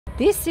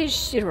This is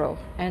Shiro,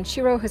 and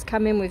Shiro has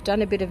come in. We've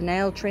done a bit of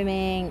nail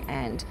trimming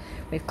and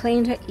we've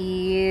cleaned her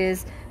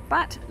ears,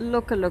 but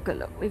look,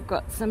 we've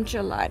got some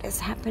cheilitis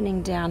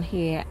happening down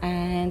here,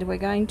 and we're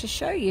going to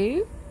show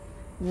you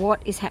what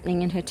is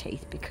happening in her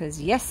teeth,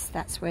 because yes,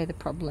 that's where the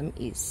problem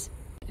is.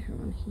 Her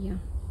on here.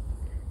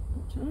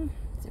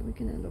 So we're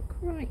going to look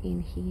right in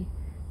here,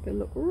 but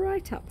look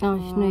right up. Oh,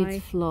 she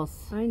needs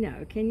floss. I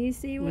know. Can you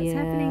see what's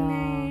happening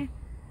there?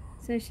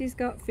 So she's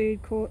got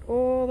food caught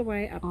all the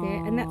way up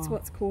there, and that's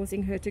what's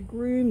causing her to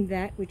groom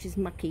that, which is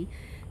mucky,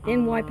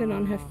 then wipe it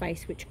on her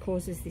face, which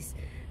causes this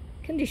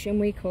condition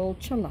we call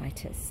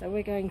cheilitis. So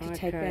we're going to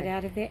take that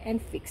out of there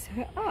and fix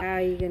her up. How are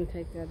you going to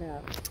take that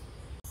out?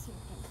 See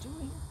what I'm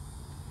doing.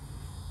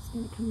 Just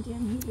going to come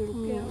down here,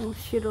 little girl. Oh,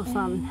 shit or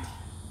son.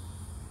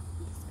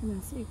 Just going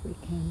to see if we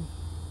can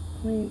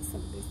clean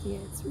some of this. Yeah,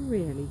 it's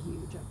really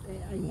huge up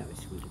there. I know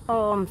it's really.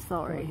 Oh, I'm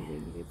sorry.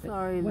 Really,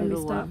 sorry, when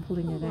little we start one.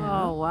 pulling it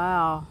out, oh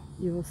wow,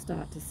 you will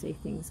start to see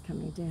things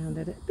coming down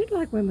that a bit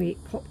like when we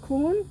eat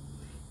popcorn,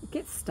 it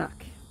gets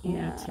stuck in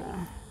our teeth,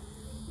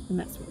 and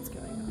that's what's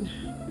going on.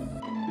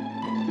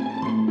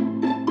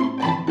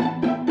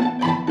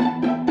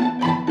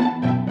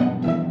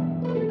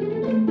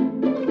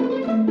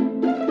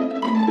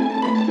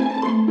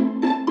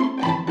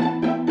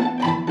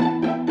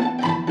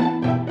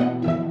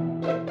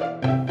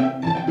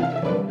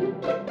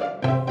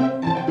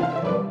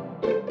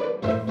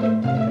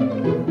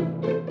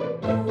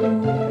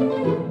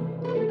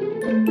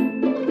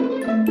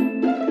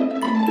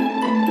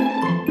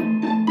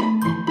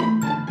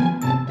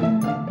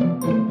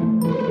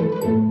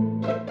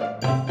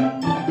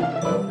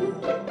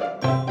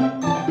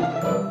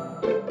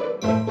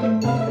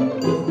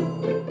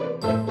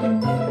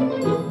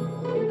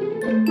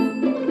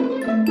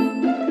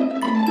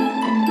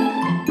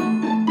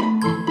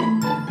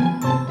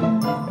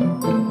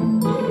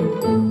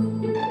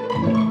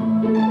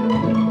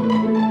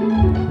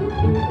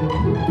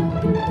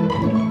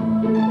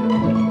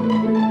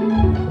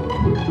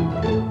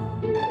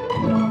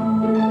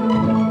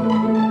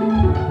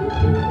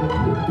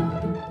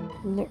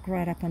 Look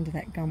right up under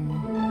that gum.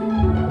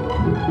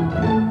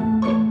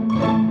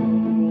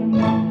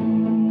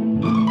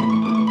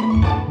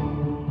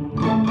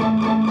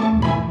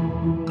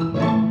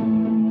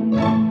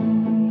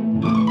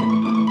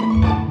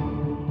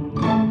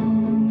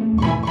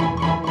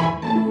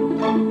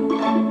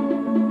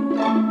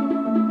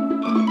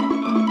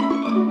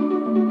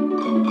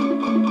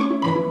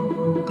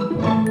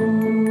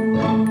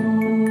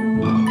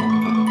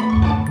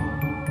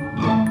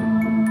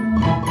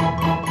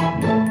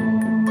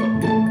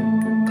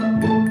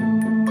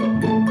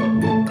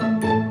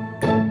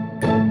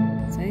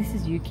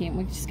 And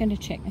we're just going to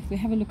check if we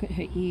have a look at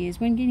her ears.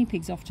 When guinea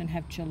pigs often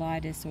have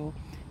cheilitis or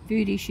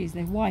food issues,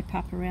 they wipe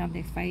up around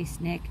their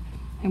face, neck,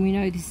 and we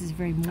know this is a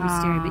very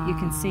moist area, but you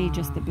can see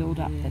just the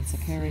build-up that's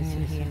occurring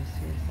in here.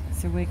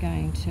 So we're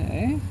going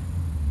to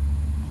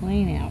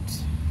clean out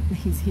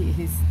these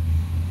ears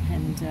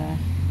and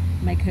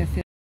make her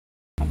feel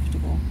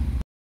comfortable.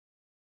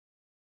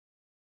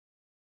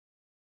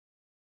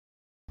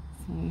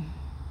 So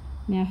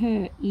now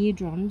her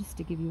eardrum, just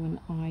to give you an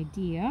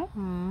idea,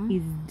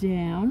 is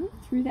down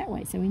through that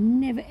way. So we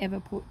never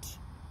ever put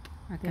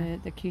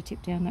the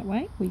Q-tip down that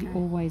way. We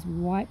always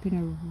wipe in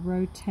a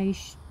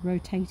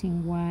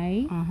rotating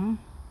way,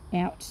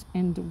 out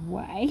and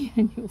away,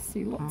 and you'll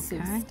see lots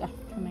of stuff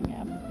coming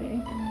out of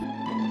there.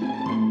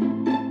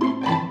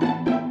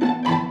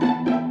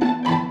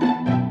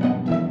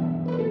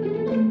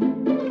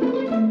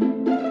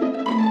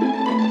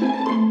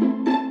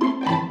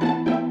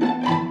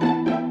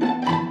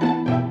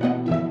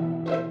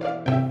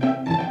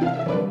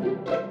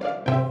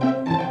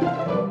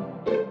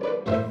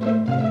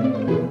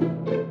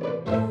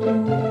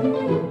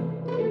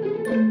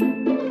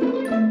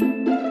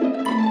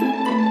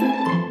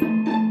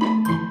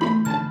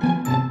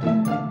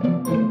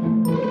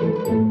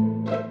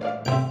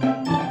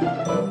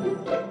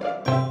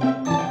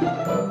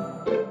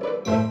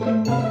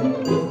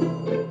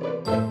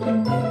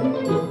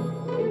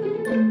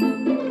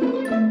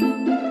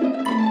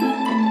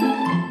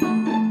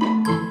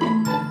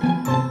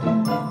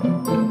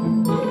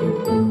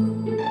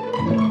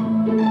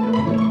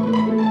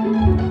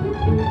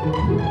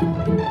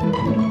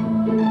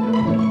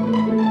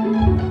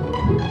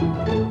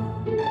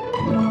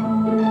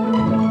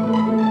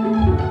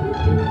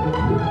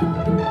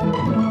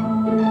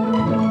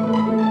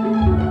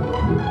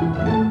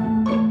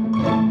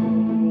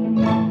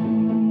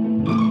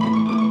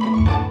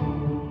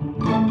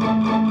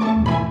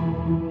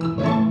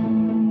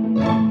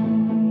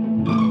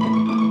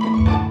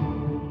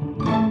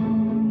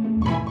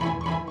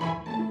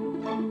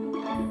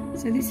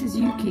 So this is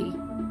Yuki.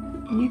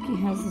 Yuki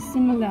has a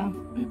similar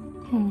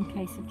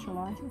case of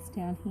cheilitis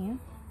down here.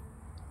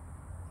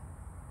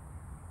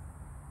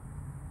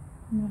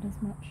 Not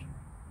as much.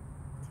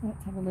 So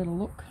let's have a little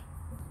look.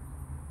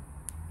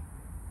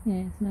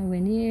 Yeah, it's nowhere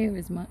near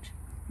as much.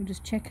 We'll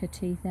just check her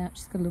teeth out.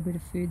 She's got a little bit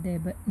of food there,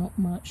 but not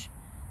much.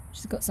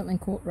 She's got something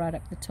caught right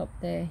up the top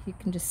there. You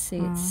can just see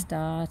it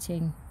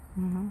starting.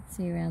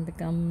 See around the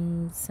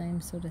gums,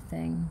 same sort of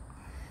thing.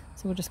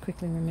 So we'll just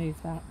quickly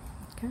remove that.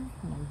 Okay.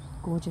 Oh,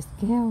 gorgeous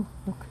girl.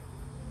 Look.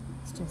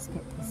 Let's just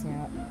get this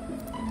out.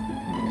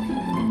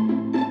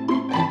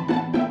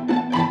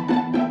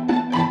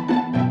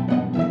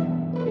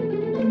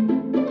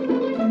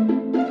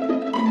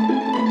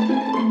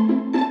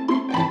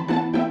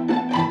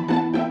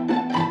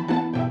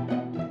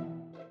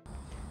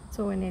 That's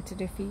all we need to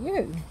do for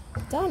you.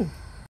 Done.